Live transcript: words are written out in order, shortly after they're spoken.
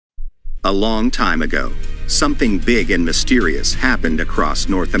A long time ago, something big and mysterious happened across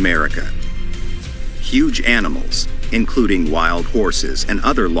North America. Huge animals, including wild horses and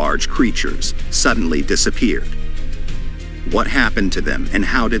other large creatures, suddenly disappeared. What happened to them and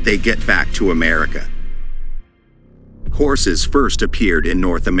how did they get back to America? Horses first appeared in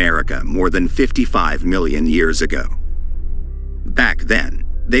North America more than 55 million years ago. Back then,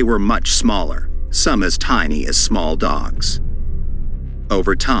 they were much smaller, some as tiny as small dogs.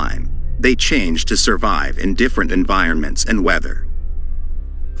 Over time, they changed to survive in different environments and weather.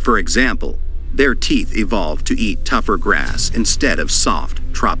 For example, their teeth evolved to eat tougher grass instead of soft,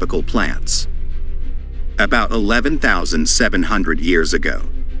 tropical plants. About 11,700 years ago,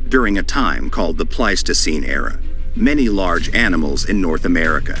 during a time called the Pleistocene era, many large animals in North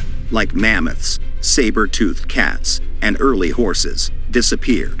America, like mammoths, saber-toothed cats, and early horses,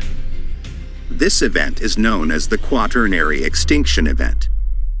 disappeared. This event is known as the Quaternary extinction event.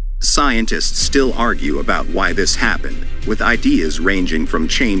 Scientists still argue about why this happened, with ideas ranging from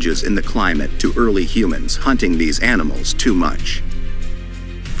changes in the climate to early humans hunting these animals too much.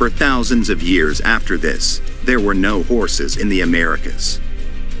 For thousands of years after this, there were no horses in the Americas.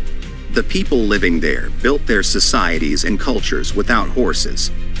 The people living there built their societies and cultures without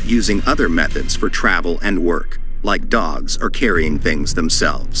horses, using other methods for travel and work, like dogs or carrying things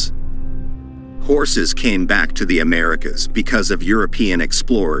themselves. Horses came back to the Americas because of European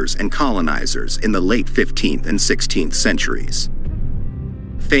explorers and colonizers in the late 15th and 16th centuries.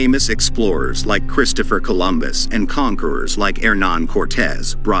 Famous explorers like Christopher Columbus and conquerors like Hernán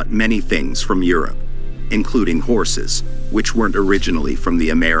Cortés brought many things from Europe, including horses, which weren't originally from the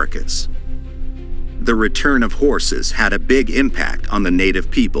Americas. The return of horses had a big impact on the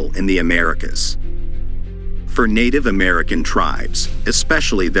native people in the Americas. For Native American tribes,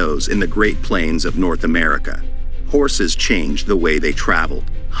 especially those in the Great Plains of North America, horses changed the way they traveled,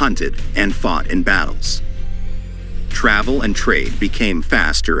 hunted, and fought in battles. Travel and trade became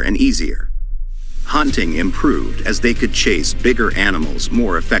faster and easier. Hunting improved as they could chase bigger animals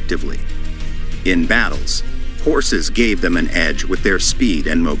more effectively. In battles, horses gave them an edge with their speed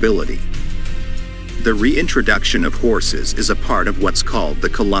and mobility. The reintroduction of horses is a part of what's called the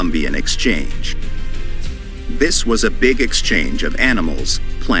Columbian Exchange. This was a big exchange of animals,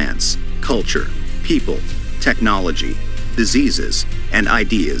 plants, culture, people, technology, diseases, and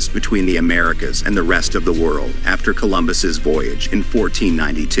ideas between the Americas and the rest of the world after Columbus's voyage in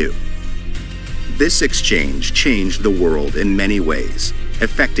 1492. This exchange changed the world in many ways,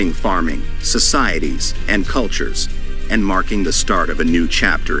 affecting farming, societies, and cultures, and marking the start of a new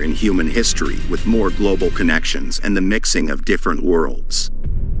chapter in human history with more global connections and the mixing of different worlds.